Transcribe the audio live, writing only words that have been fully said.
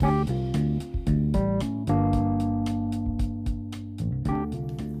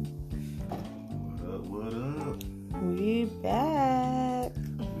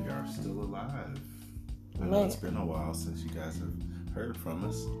know it's been a while since you guys have heard from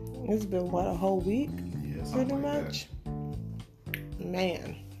us. It's been, what, a whole week? Yeah, pretty like much.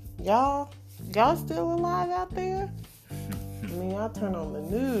 Man, y'all still alive out there? I mean, y'all turn on the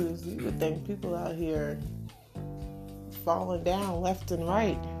news, you would think people out here falling down left and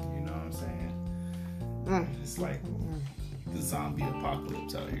right. You know what I'm saying? It's like the zombie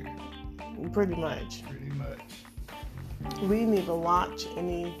apocalypse out here. Pretty much. We didn't even watch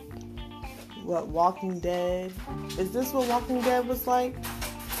any, Walking Dead. Is this what Walking Dead was like?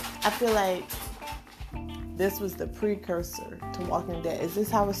 I feel like this was the precursor to Walking Dead. Is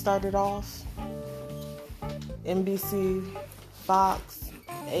this how it started off? NBC, Fox,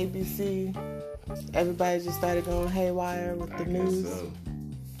 ABC, everybody just started going haywire with the news. So.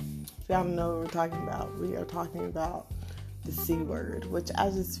 If y'all don't know what we're talking about, we are talking about the C word, which I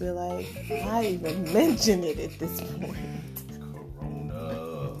just feel like, why even mention it at this point?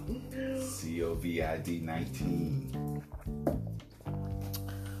 Corona. COVID-19.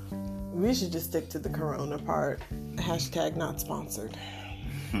 We should just stick to the Corona part. # not sponsored.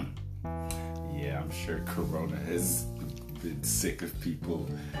 Yeah, I'm sure Corona has been sick of people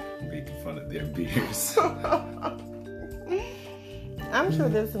making fun of their beers. I'm sure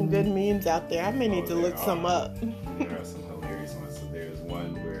there's some good memes out there. I may need to look some up. There are some hilarious ones. So there's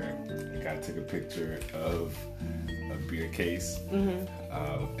one where a guy took a picture of a beer case, and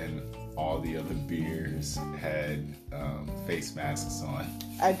all the other beers had face masks on.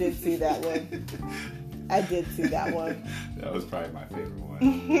 I did see that one. That was probably my favorite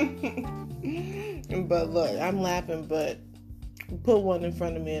one. But look, I'm laughing, but put one in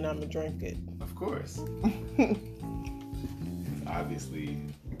front of me and I'm going to drink it. Of course. Obviously,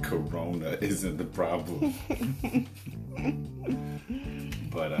 Corona isn't the problem.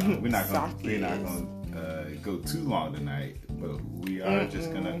 But we're not going to go too long tonight. But we are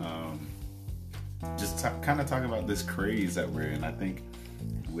just going to kind of talk about this craze that we're in. I think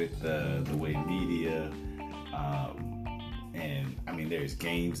with the way media, and I mean, there's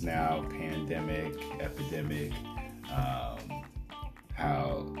games now, pandemic, epidemic,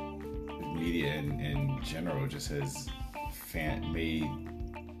 how media in general just has made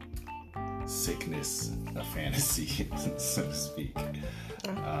sickness a fantasy, so to speak.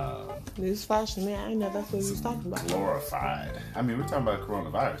 Newsflash to me, I know that's what we was talking about. Glorified. I mean, we're talking about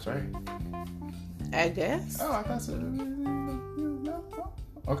coronavirus, right? I guess. Oh, I thought so.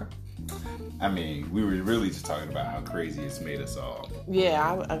 Okay. I mean, we were really just talking about how crazy it's made us all.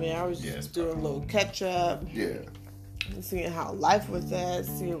 Yeah, I was just doing a little catch up. Yeah. Seeing how life was at,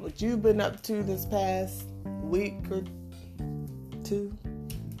 seeing what you've been up to this past week or two.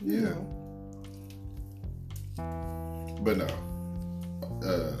 Yeah. But no,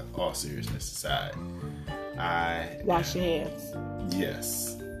 all seriousness aside, wash your hands.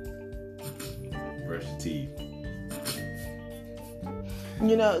 Yes. Brush your teeth.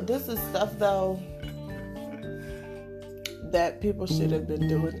 You know, this is stuff though that people should have been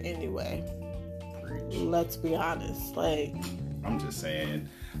doing anyway. Preach. Let's be honest. Like, I'm just saying,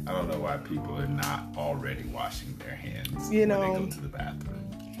 I don't know why people are not already washing their hands when they go to the bathroom.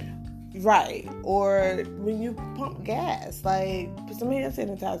 Right. Or when you pump gas, like, put some hand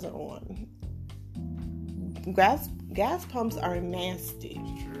sanitizer on. Gas pumps are nasty.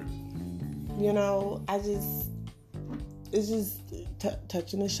 Sure. You know, it's just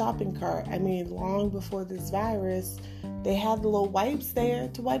touching the shopping cart. I mean, long before this virus, they had the little wipes there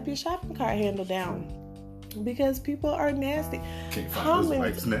to wipe your shopping cart handle down. Because people are nasty. Can't find those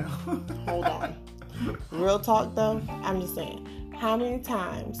wipes now. Hold on. Real talk though, I'm just saying, how many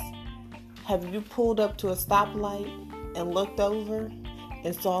times have you pulled up to a stoplight and looked over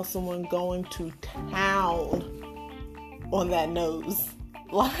and saw someone going to town on that nose?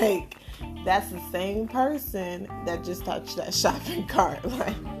 Like, that's the same person that just touched that shopping cart.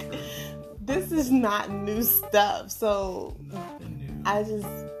 Like, this is not new stuff. So I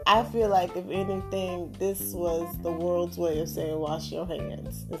feel like, if anything, this was the world's way of saying wash your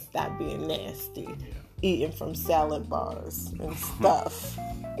hands and stop being nasty, eating from salad bars and stuff.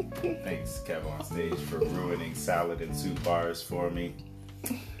 Thanks, Kev on stage, for ruining salad and soup bars for me.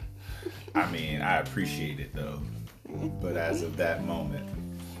 I mean, I appreciate it though, but as of that moment,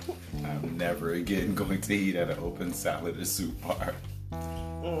 I'm never again going to eat at an open salad or soup bar.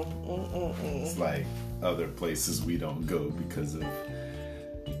 It's like other places we don't go because of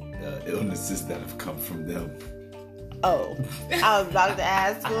illnesses that have come from them. Oh, I was about to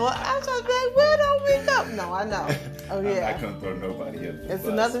ask. Well, I was just like, where don't we go? No, I know. Oh yeah. I'm not gonna throw nobody under the It's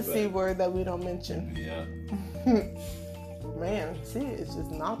bus, another but C word that we don't mention. Yeah. Man, see, it's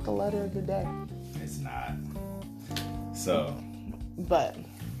just not the letter of the day. It's not. So. But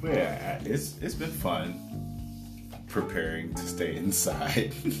Yeah, it's been fun. preparing to stay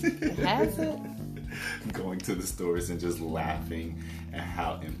inside. Has it? Going to the stores and just laughing at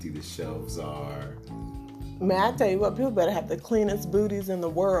how empty the shelves are. Man, I tell you what, people better have the cleanest booties in the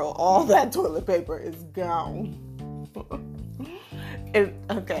world. All that toilet paper is gone.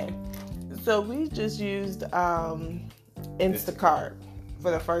 Okay, so we just used Instacart for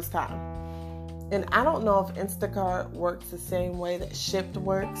the first time. And I don't know if Instacart works the same way that Shipt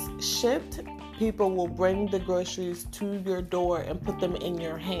works. Shipt, people will bring the groceries to your door and put them in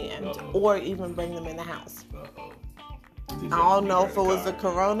your hand. Or even bring them in the house. I don't know if it was the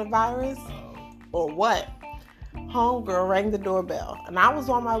coronavirus or what. Homegirl rang the doorbell. And I was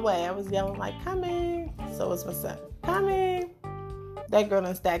on my way. I was yelling like, coming. So was my son. Coming. That girl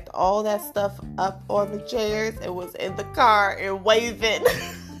done stacked all that stuff up on the chairs and was in the car and waving.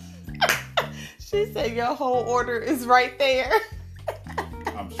 She said, your whole order is right there.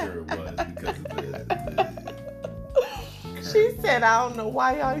 I'm sure it was because of the She said, I don't know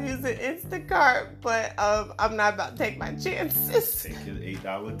why y'all using Instacart, but I'm not about to take my chances. Take an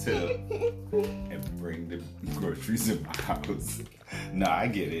 $8 tip and bring the groceries in my house. No, I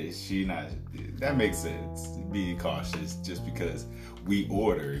get it. That makes sense. Being cautious just because we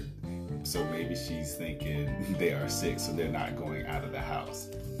ordered. So maybe she's thinking they are sick, so they're not going out of the house.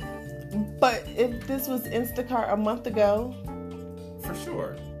 But if this was Instacart a month ago, for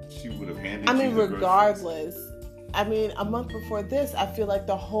sure, she would have handed. I mean, regardless. I mean, a month before this, I feel like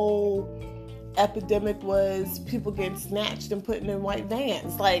the whole epidemic was people getting snatched and putting in white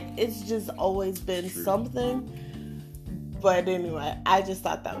vans. Like, it's just always been something. But anyway, I just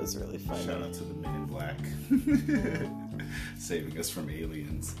thought that was really funny. Shout out to the Men in Black. Saving us from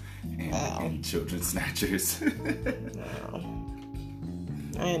aliens and children snatchers.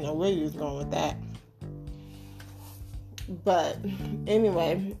 I didn't know where you was going with that. But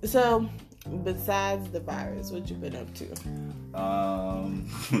anyway, so besides the virus, what you been up to?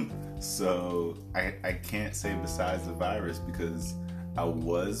 So I can't say besides the virus because I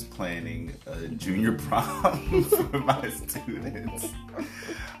was planning a junior prom for my students.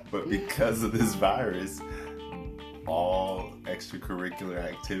 But because of this virus, all extracurricular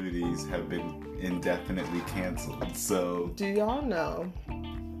activities have been indefinitely canceled. So do y'all know?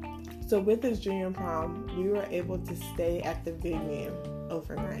 So with this junior prom, we were able to stay at the venue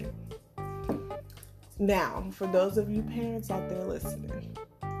overnight. Now, for those of you parents out there listening,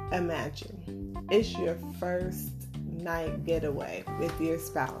 imagine it's your first night getaway with your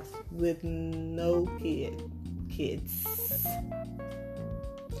spouse with no kids,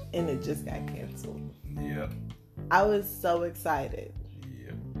 and it just got canceled. Yep. I was so excited.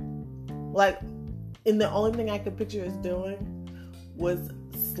 Yep. Like, and the only thing I could picture us doing was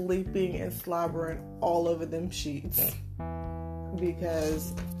sleeping and slobbering all over them sheets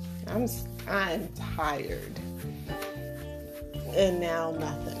because I'm tired. And now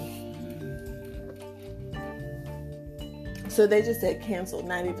nothing. So they just said canceled,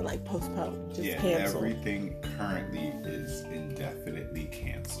 not even like postponed, just canceled. Everything currently is indefinitely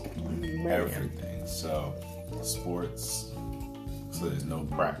canceled. Man. Everything. So sports. So there's no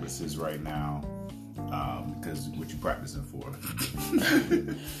practices right now. Because what you practicing for?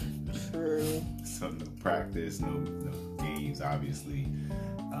 True. So no practice, no games, obviously.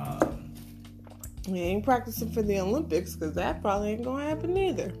 We ain't practicing for the Olympics because that probably ain't gonna happen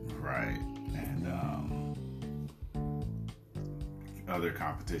either. Right. And other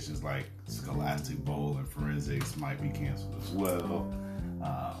competitions like Scholastic Bowl and Forensics might be canceled as well.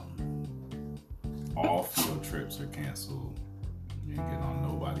 All field trips are canceled. You ain't getting on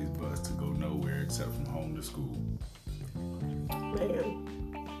nobody's bus to go nowhere except from home to school. Man.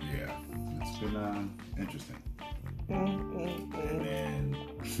 Yeah, it's been interesting. Mm-hmm. And then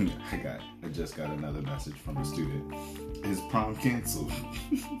I just got another message from a student. Is prom canceled?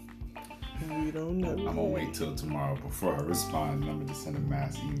 We don't know. I'm gonna wait till tomorrow before I respond. And I'm gonna just send a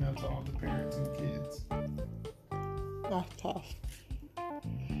mass email to all the parents and kids. That's tough.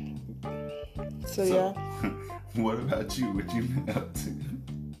 So yeah. What about you? What you been up to?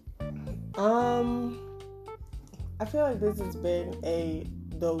 I feel like this has been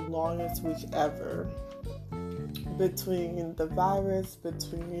the longest week ever. Between the virus,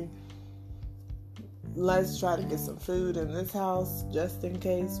 let's try to get some food in this house just in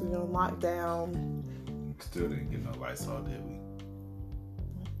case we're on lockdown. Still didn't get no Lysol, did we?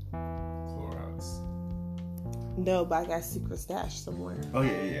 Clorox. No, but I got a secret stash somewhere. Oh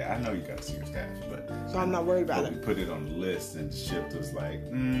yeah. I know you got a secret stash, but so I'm not worried about it. We put it on the list, and Shipt was like,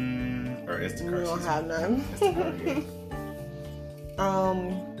 or Instacart. We don't have none.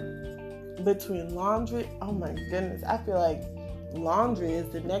 Instacart, between laundry, oh my goodness, I feel like laundry is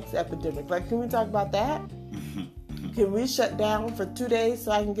the next epidemic. Like, can we talk about that? can we shut down for 2 days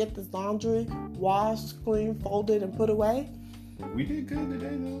so I can get this laundry washed, cleaned, folded, and put away? We did good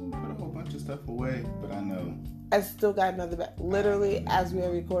today, though. We put a whole bunch of stuff away, but I know. I still got another bag. Literally, as we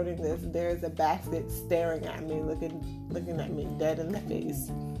are recording this, there is a basket staring at me, looking at me dead in the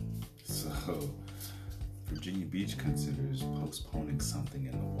face. So, Virginia Beach considers postponing something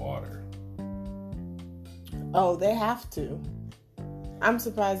in the water. Oh, they have to. I'm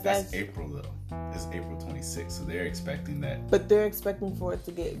surprised that's April, though. It's April 26th, so they're expecting that. But they're expecting for it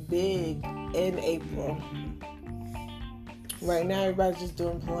to get big in April. Mm-hmm. Right now, everybody's just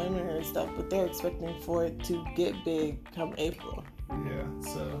doing preliminary stuff, but they're expecting for it to get big come April. Yeah,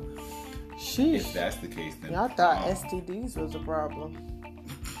 so sheesh. If that's the case, then y'all thought STDs was a problem.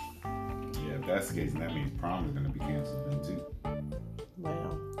 Yeah, if that's the case, then that means prom is going to be canceled then too.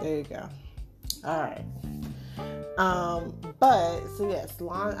 Well, there you go. All right. But so yes,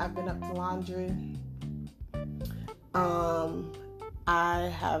 I've been up to laundry. I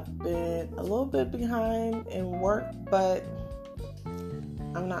have been a little bit behind in work, but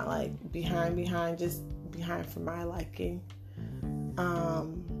I'm not like behind, just behind for my liking.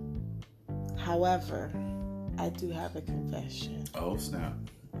 However, I do have a confession. Oh, snap.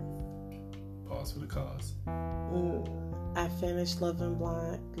 Pause for the cause. I finished Love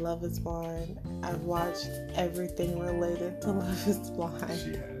is Blind. I've watched everything related to Love is Blind.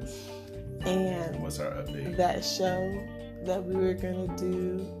 She has. And what's our update? That show that we were going to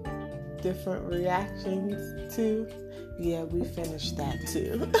do different reactions to, yeah, we finished that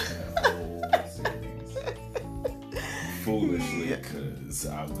too. Foolishly, because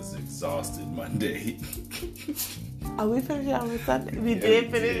I was exhausted Monday. Oh, we finished it on Sunday. We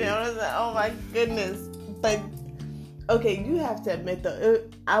did finish it on Sunday. Oh my goodness. But, okay, you have to admit though,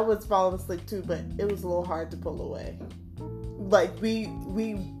 I was falling asleep too, but it was a little hard to pull away. Like, we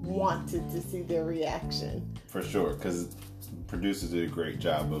wanted to see their reaction. For sure, because producers did a great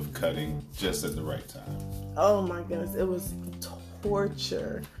job of cutting just at the right time. Oh my goodness, it was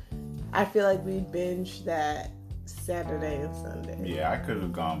torture. I feel like we binged that Saturday and Sunday. Yeah, I could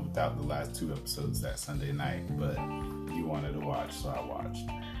have gone without the last 2 episodes that Sunday night, but you wanted to watch, so I watched.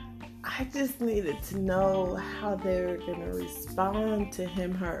 I just needed to know how they were going to respond to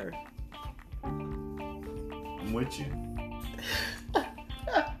him, her. I'm with you.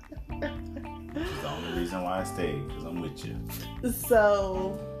 That's the only reason why I stayed, because I'm with you.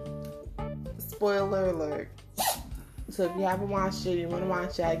 So, spoiler alert. So if you haven't watched it, you want to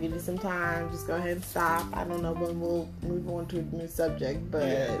watch it, I'll give you some time. Just go ahead and stop. I don't know when we'll move on to a new subject, but...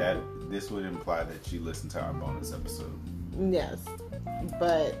 Yeah, this would imply that you listened to our bonus episode. Yes,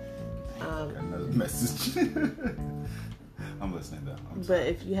 but... got another message. I'm listening though. But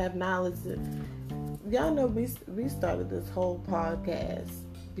if you have not listened... Y'all know we started this whole podcast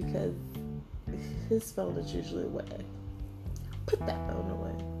because his phone is usually away. Put that phone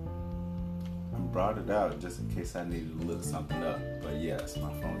away. I brought it out just in case I needed to look something up. But yes,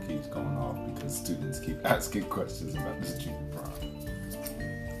 my phone keeps going off because students keep asking questions about the student prom.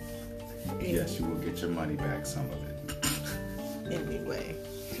 Yes, you will get your money back, some of it. Anyway.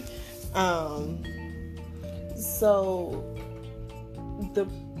 So the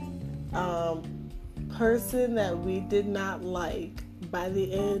person that we did not like, by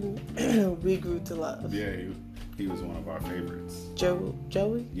the end, we grew to love. Yeah, he was one of our favorites.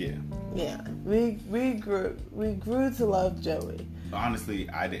 Joey? Yeah. Yeah. We grew to love Joey. Honestly,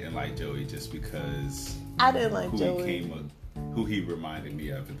 I didn't like Joey just because I didn't like Joey. Who he reminded me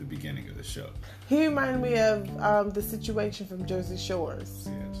of at the beginning of the show. He reminded me of the situation from Jersey Shores.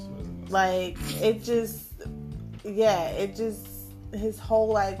 Yeah, it just wasn't like his whole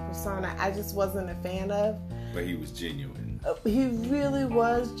like persona I just wasn't a fan of. But he was genuine. He really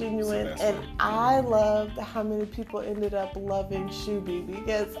was genuine, so and I loved how many people ended up loving Shuby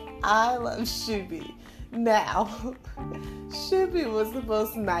because I love Shuby. Now, Shuby was the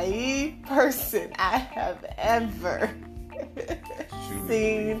most naive person I have ever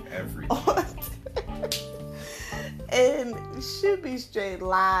seen. And Shuby straight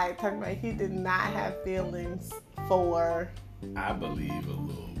lied, talking about he did not have feelings for. I believe a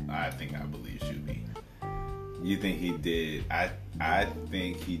little. I think I believe Shuby. You think he did? I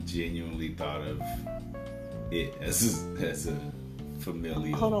think he genuinely thought of it as a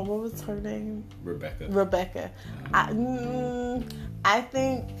familial. Hold on, what was her name? Rebecca. I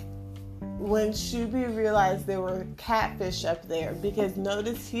think when Shuby realized there were catfish up there, because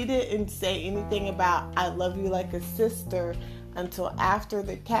notice he didn't say anything about I love you like a sister until after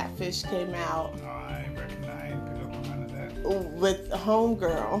the catfish came out. No, I ain't pick up on none of that. With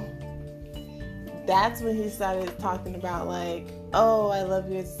Homegirl. That's when he started talking about like, oh, I love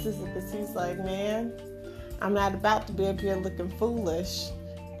you as a sister, because he's like, man, I'm not about to be up here looking foolish,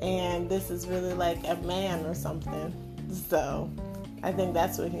 and this is really like a man or something. So I think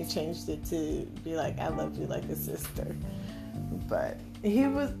that's when he changed it to be like, I love you like a sister. But he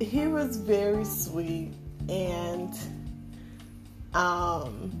was very sweet, and I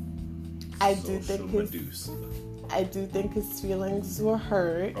do think his feelings were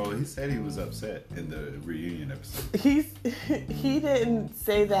hurt. Oh, he said he was upset in the reunion episode. He didn't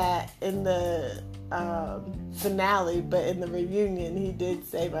say that in the finale, but in the reunion he did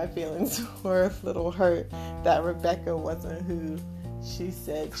say my feelings were a little hurt that Rebecca wasn't who she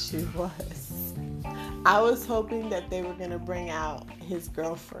said she was. I was hoping that they were gonna bring out his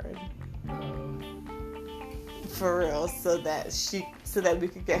girlfriend. For real, so that we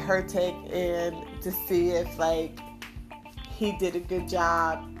could get her take in to see if like he did a good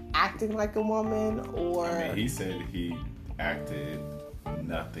job acting like a woman, or I mean, he said he acted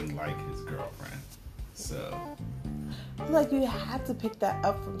nothing like his girlfriend. So like you had to pick that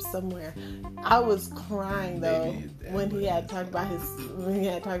up from somewhere. I was crying though when he had talked about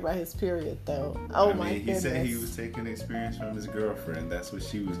his period though. Oh my goodness. He said he was taking experience from his girlfriend. That's what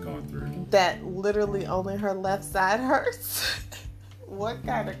she was going through. That literally only her left side hurts. What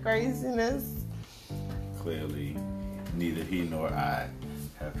kind of craziness? Clearly, neither he nor I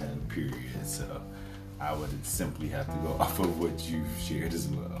have had a period, so I would simply have to go off of what you've shared as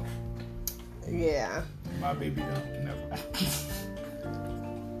well. Yeah. My baby don't never.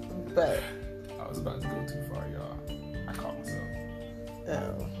 But I was about to go too far, y'all. I caught myself.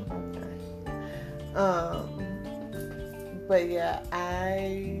 Oh, okay. But yeah,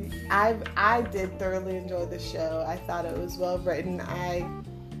 I did thoroughly enjoy the show. I thought it was well written. I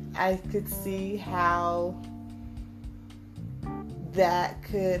could see how that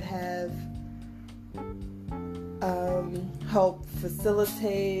could have helped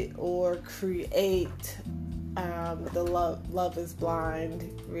facilitate or create the Love is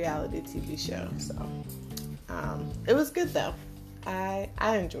Blind reality TV show. So it was good though. I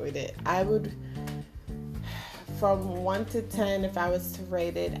enjoyed it. I would, from 1 to 10, if I was to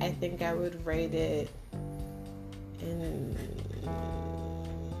rate it, I think I would rate it in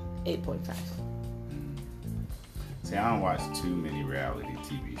 8.5. See, I don't watch too many reality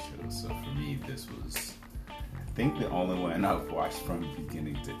TV shows, so for me, this was, I think, the only one I've watched from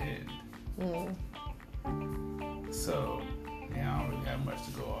beginning to end. So, yeah, I don't really have much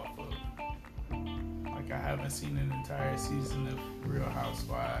to go off of. Like, I haven't seen an entire season of Real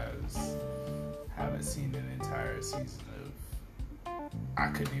Housewives. Haven't seen an entire season of, I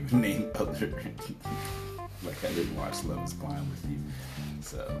couldn't even name other. Like, I didn't watch Love is Blind with you.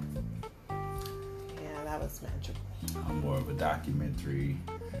 So, yeah, that was magical. I'm more of a documentary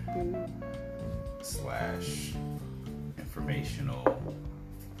 / informational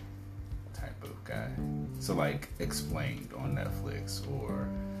type of guy. So like Explained on Netflix or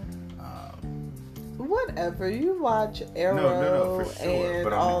whatever. You watch Arrow. No, for sure. And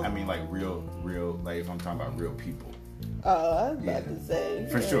but all... I mean like real like if I'm talking about real people. Oh, I was about to say.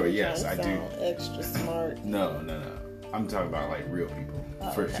 For sure, yes, I do. Extra smart. No. I'm talking about like real people.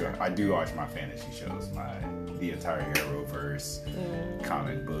 For sure. I do watch my fantasy shows, the entire Arrowverse,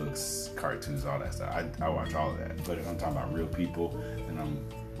 comic books, cartoons, all that stuff. I watch all of that. But if I'm talking about real people, then I'm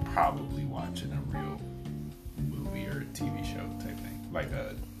probably watching a real movie or TV show type thing, like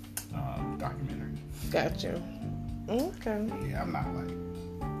a documentary. Gotcha. Okay. Yeah, I'm not like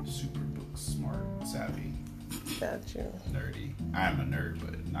super book smart, savvy. Gotcha. Nerdy. I'm a nerd,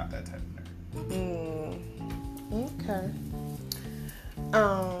 but not that type of nerd. Okay.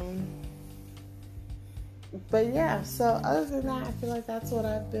 But yeah, so other than that, I feel like that's what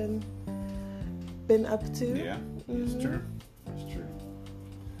I've been up to. Yeah, it's true. It's true.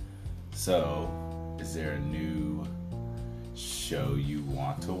 So, is there a new show you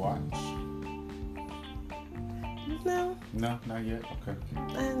want to watch? No. No, not yet. Okay.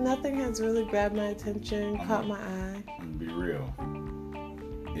 Nothing has really grabbed my attention, caught my eye. I'm gonna be real.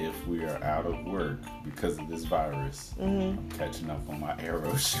 If we are out of work because of this virus, I'm catching up on my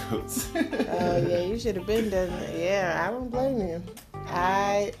Arrow shows. Oh yeah, you should have been done that. Yeah, I don't blame you.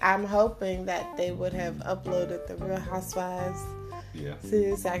 I'm hoping that they would have uploaded the Real Housewives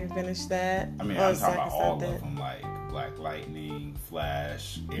series so I can finish that. I mean, I'm talking about all of them, like Black Lightning,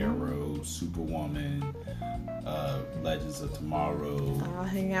 Flash, Arrow, Superwoman, Legends of Tomorrow. I'll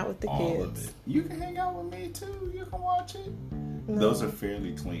hang out with the all kids. Of it. You can hang out with me too. You can watch it. No. Those are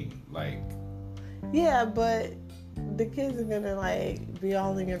fairly clean. Like, yeah, but the kids are gonna like be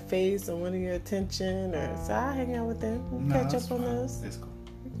all in your face and wanting your attention, so I hang out with them, catch up on those. It's cool.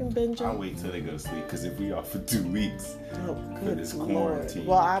 You can binge them. I'll wait till they go to sleep because if we off for 2 weeks, oh, for this Lord. quarantine.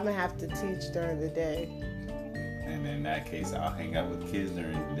 Well, I'm gonna have to teach during the day. And in that case, I'll hang out with kids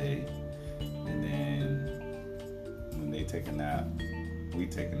during the day. And then when they take a nap, we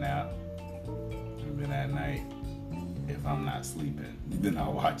take a nap. And then at night, if I'm not sleeping, then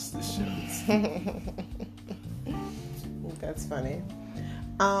I'll watch the shows. That's funny.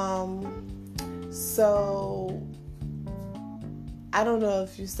 So I don't know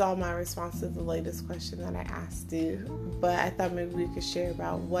if you saw my response to the latest question that I asked you, but I thought maybe we could share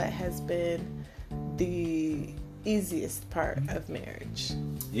about what has been the easiest part of marriage.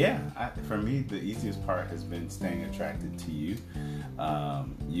 Yeah, for me, the easiest part has been staying attracted to you.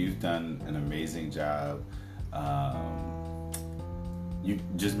 You've done an amazing job. You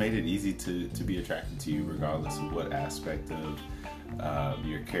just made it easy to be attracted to you, regardless of what aspect of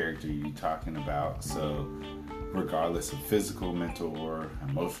your character you're talking about. So regardless of physical, mental, or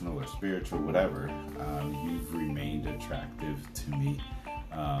emotional, or spiritual, whatever, you've remained attractive to me.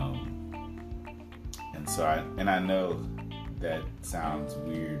 And so I know that sounds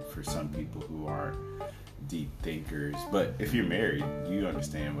weird for some people who aren't deep thinkers, but if you're married, you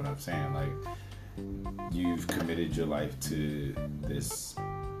understand what I'm saying. Like, you've committed your life to this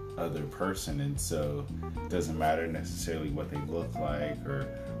other person, and so it doesn't matter necessarily what they look like or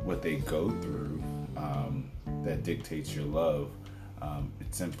what they go through that dictates your love.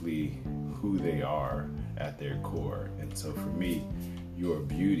 It's simply who they are at their core. And so for me, your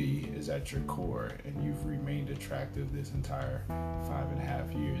beauty is at your core, and you've remained attractive this entire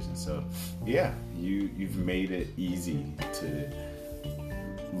 5.5 years. And so, yeah, you've made it easy to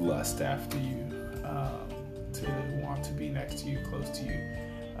lust after you, to want to be next to you, close to you.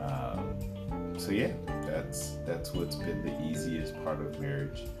 So yeah, that's what's been the easiest part of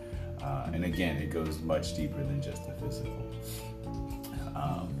marriage. And again, it goes much deeper than just the physical.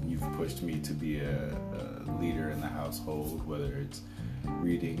 You've pushed me to be a leader in the household, whether it's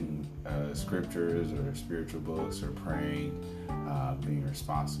reading scriptures or spiritual books or praying, being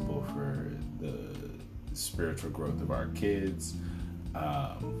responsible for the spiritual growth of our kids.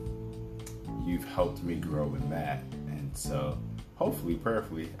 You've helped me grow in that, and so hopefully,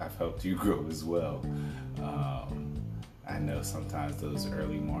 prayerfully, I've helped you grow as well. I know sometimes those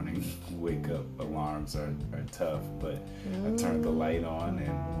early morning wake up alarms are tough, but I turn the light on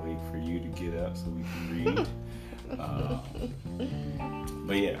and wait for you to get up so we can read.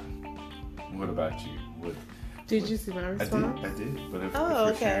 But yeah, what about you? Did you see my response? I did. But if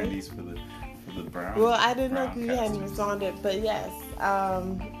you're sharing these for the brown. Well, I didn't know if you hadn't responded, but yes, I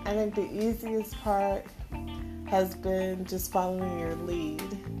think the easiest part has been just following your lead,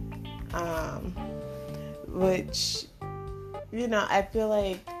 which, you know, I feel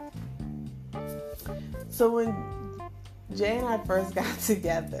like, so when Jay and I first got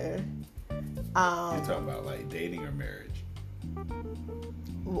together, you're talking about like dating or marriage?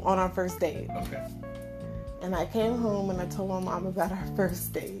 On our first date. Okay. And I came home and I told my mom about our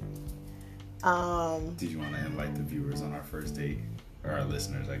first date. Did you want to invite the viewers on our first date? Or our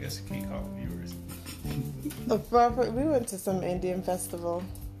listeners, I guess you can't call them viewers. We went to some Indian festival,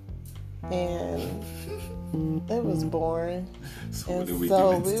 and it was boring. So what did we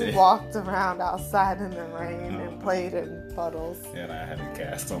do instead? We walked around outside in the rain and played in puddles. And I had a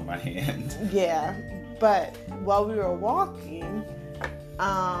cast on my hand. Yeah, but while we were walking,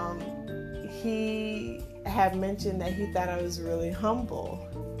 he had mentioned that he thought I was really humble.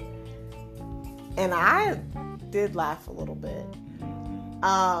 And I did laugh a little bit.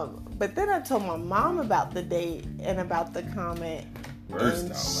 But then I told my mom about the date and about the comment.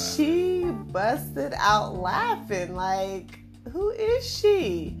 And she busted out laughing. Like, who is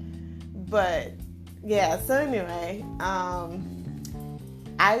she? But yeah, so anyway,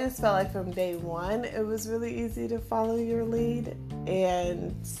 I just felt like from day one, it was really easy to follow your lead.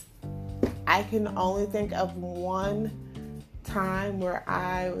 And I can only think of one time where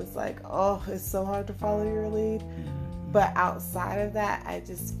I was like, oh, it's so hard to follow your lead. But outside of that, I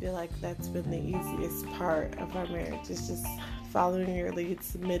just feel like that's been the easiest part of our marriage. It's just following your lead,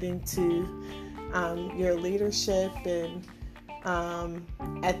 submitting to your leadership. And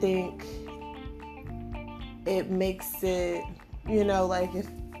I think it makes it, you know, like if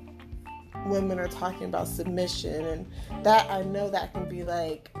women are talking about submission, and that, I know that can be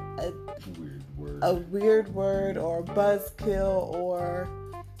like a weird word or a buzzkill or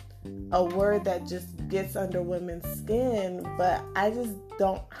a word that just gets under women's skin, but I just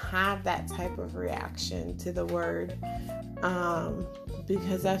don't have that type of reaction to the word,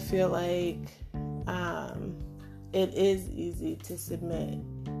 because I feel like it is easy to submit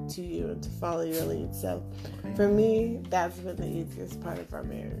to you and to follow your lead. So for me, that's been the easiest part of our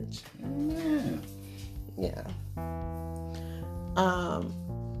marriage.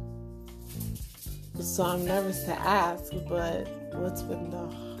 So I'm nervous to ask, but what's been the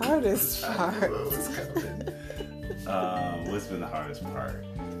hardest part? What's been the hardest part?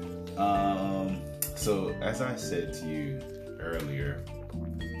 So as I said to you earlier,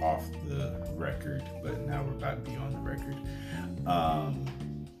 off the record, but now we're about to be on the record,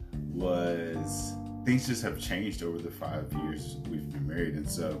 was things just have changed over the 5 years we've been married, and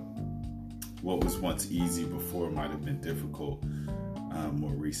so what was once easy before might have been difficult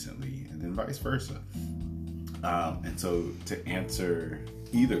more recently, and then vice versa. And so to answer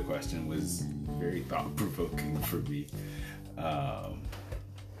either question was very thought-provoking for me,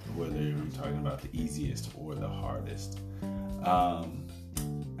 whether I'm talking about the easiest or the hardest. I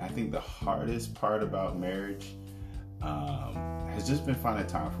think the hardest part about marriage has just been finding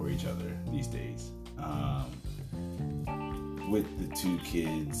time for each other these days. With the 2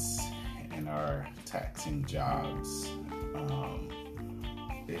 kids and our taxing jobs,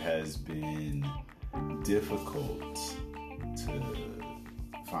 it has been difficult to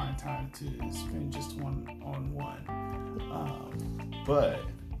find time to spend just one-on-one. But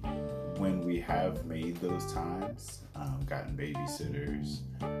when we have made those times, gotten babysitters,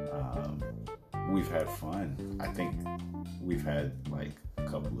 we've had fun. I think we've had like a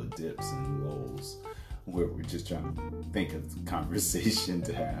couple of dips and lulls where we're just trying to think of the conversation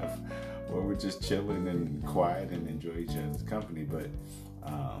to have, or we're just chilling and quiet and enjoy each other's company. But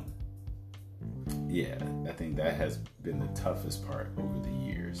yeah, I think that has been the toughest part over the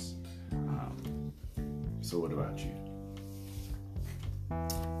years. So what about you?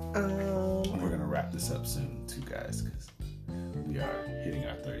 We're gonna wrap this up soon too, guys, because we are hitting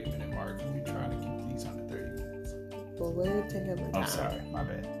our 30-minute mark and we're trying to keep these under 30 minutes. Well, we're taking the time. I'm sorry, my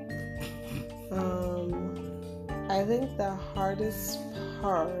bad. I think the hardest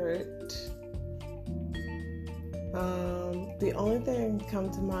part, the only thing that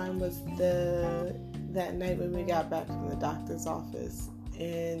come to mind was that night when we got back from the doctor's office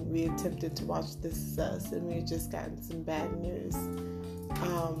and we attempted to watch This Is Us, and we had just gotten some bad news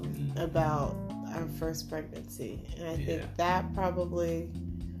about our first pregnancy. And I think that probably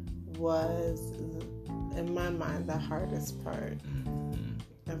was, in my mind, the hardest part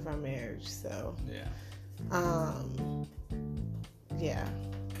of our marriage. So yeah.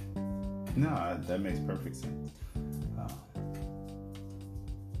 No, that makes perfect sense.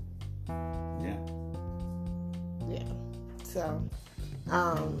 Yeah. So,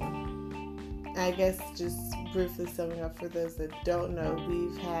 I guess just briefly summing up for those that don't know,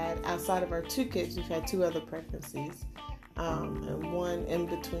 we've had, outside of our 2 kids, we've had 2 other pregnancies, and one in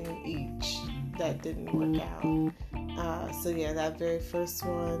between each that didn't work out. So yeah, that very first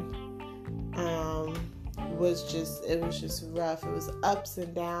one was just rough. It was ups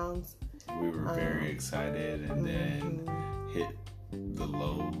and downs. We were very excited, and then hit the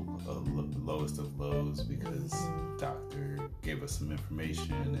lowest of lows because doctor gave us some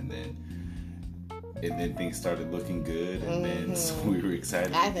information, and then things started looking good, and then so we were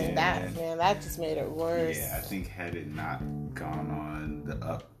excited. I think that just made it worse. Yeah, I think had it not gone on the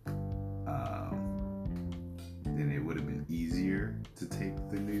up, then it would have been easier to take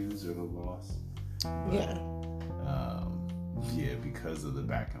the news or the loss. But, because of the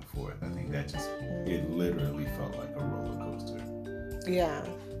back and forth, I think that just it literally felt like a roller coaster. Yeah.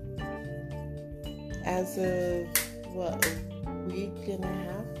 As of a week and a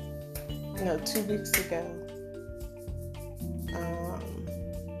half? No, 2 weeks ago.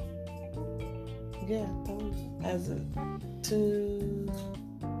 As of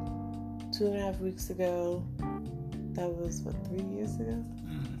 2.5 weeks ago. That was 3 years ago?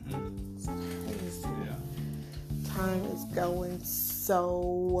 Yeah. Time is going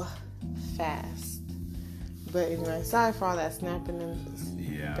so fast. But anyway, sorry for all that snapping in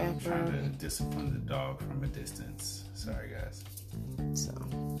the background. I'm trying to discipline the dog from a distance. Sorry, guys. So,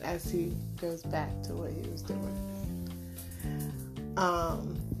 as he goes back to what he was doing.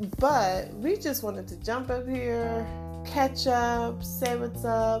 But we just wanted to jump up here, catch up, say what's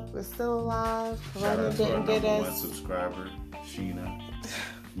up. We're still alive. Shout out to our number 1 subscriber, Sheena.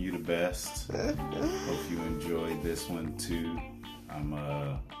 You the best. Hope you enjoyed this one too. I'm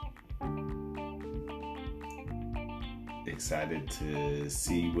excited to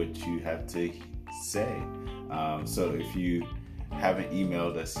see what you have to say. So if you haven't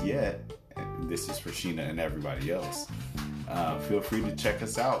emailed us yet, this is for Sheena and everybody else, feel free to check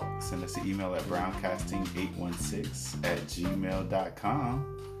us out. Send us an email at browncasting816@gmail.com.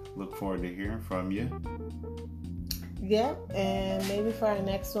 Look forward to hearing from you. Yep, and maybe for our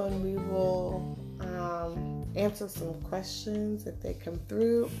next one we will answer some questions if they come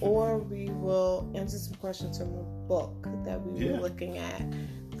through, or we will answer some questions from a book that we were looking at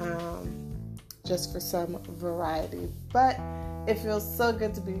just for some variety. But it feels so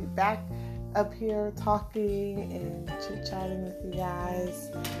good to be back up here talking and chit-chatting with you guys.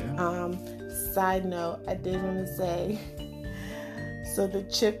 Yeah. Side note, I did want to say, so the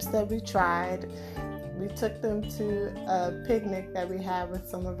chips that we tried, we took them to a picnic that we had with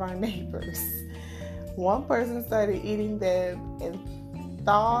some of our neighbors. One person started eating them and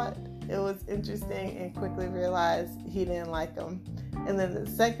thought it was interesting and quickly realized he didn't like them. And then the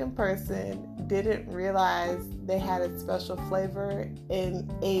second person didn't realize they had a special flavor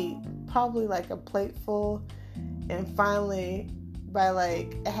and ate probably like a plate full. And finally, by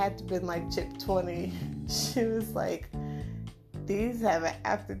like, it had to have been like chip 20, she was like, these have an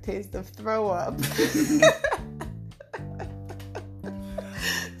aftertaste of throw up.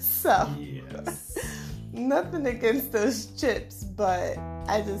 So, Yes. nothing against those chips, but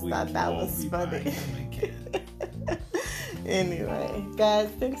I just thought that was funny. Anyway, guys,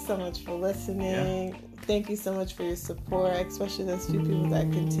 thanks so much for listening. Yeah. Thank you so much for your support, especially those few people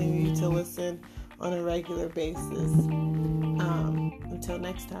that continue to listen on a regular basis. Until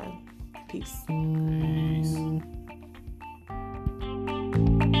next time, peace. Peace.